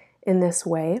organs in this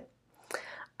way.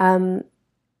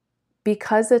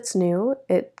 Because it's new,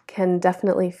 it can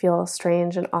definitely feel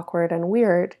strange and awkward and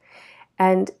weird.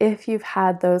 And if you've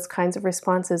had those kinds of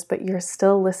responses, but you're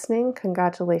still listening,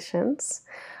 congratulations.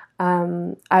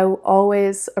 I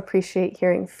always appreciate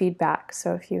hearing feedback.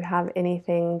 So if you have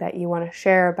anything that you want to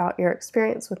share about your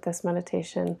experience with this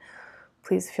meditation,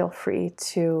 please feel free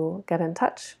to get in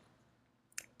touch.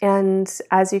 And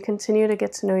as you continue to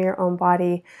get to know your own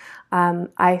body,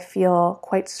 I feel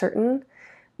quite certain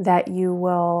that you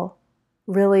will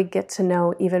really get to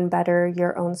know even better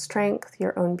your own strength,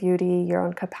 your own beauty, your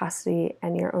own capacity,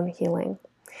 and your own healing.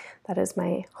 That is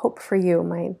my hope for you,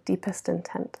 my deepest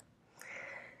intent.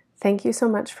 Thank you so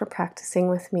much for practicing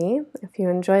with me. If you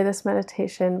enjoy this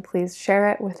meditation, please share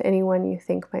it with anyone you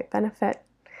think might benefit.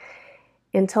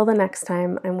 Until the next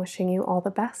time, I'm wishing you all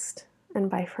the best, and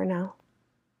bye for now.